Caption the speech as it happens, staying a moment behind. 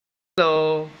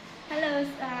Hello, Hello,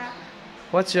 sir.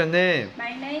 what's your name?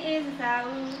 My name is Zar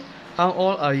Zar Oo. How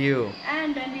old are you?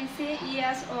 I'm 26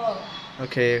 years old.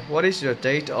 Okay, what is your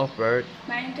date of birth?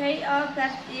 My date of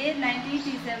birth is 19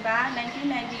 December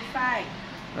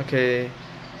 1995. Okay.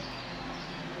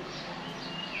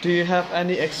 Do you have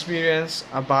any experience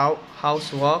about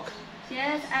housework?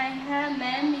 Yes, I have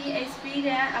many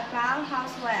experience about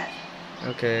housework.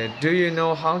 Okay, do you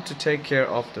know how to take care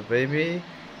of the baby?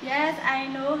 Yes, I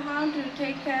know how to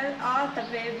take care of the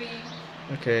baby.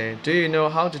 Okay, do you know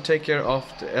how to take care of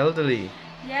the elderly?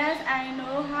 Yes, I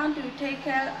know how to take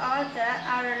care of the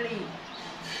elderly.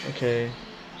 Okay,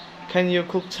 can you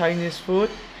cook Chinese food?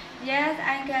 Yes,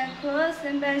 I can cook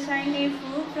simple Chinese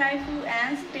food, fried food,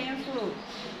 and steamed food.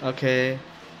 Okay,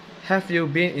 have you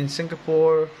been in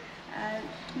Singapore?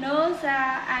 No, sir,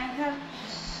 I have.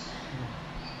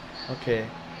 Okay.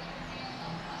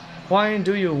 Why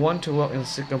do you want to work in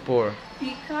Singapore?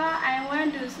 Because I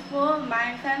want to support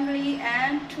my family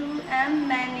and to earn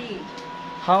money.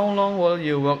 How long will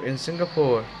you work in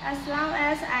Singapore? As long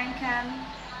as I can.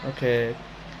 Okay.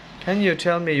 Can you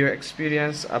tell me your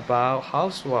experience about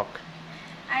housework?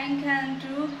 I can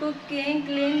do cooking,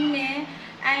 cleaning,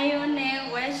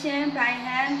 ironing, washing by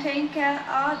hand, taking care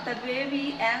of the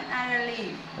baby and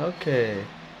elderly. Okay.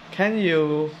 Can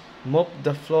you mop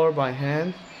the floor by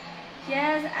hand?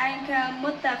 Yes, I can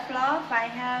mop the floor by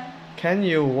hand. Can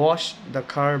you wash the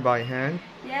car by hand?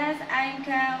 Yes, I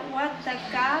can wash the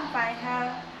car by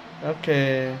hand.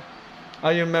 Okay.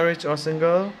 Are you married or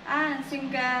single? I'm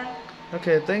single.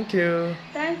 Okay, thank you.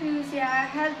 Thank you, sir.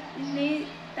 Have a nice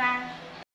day.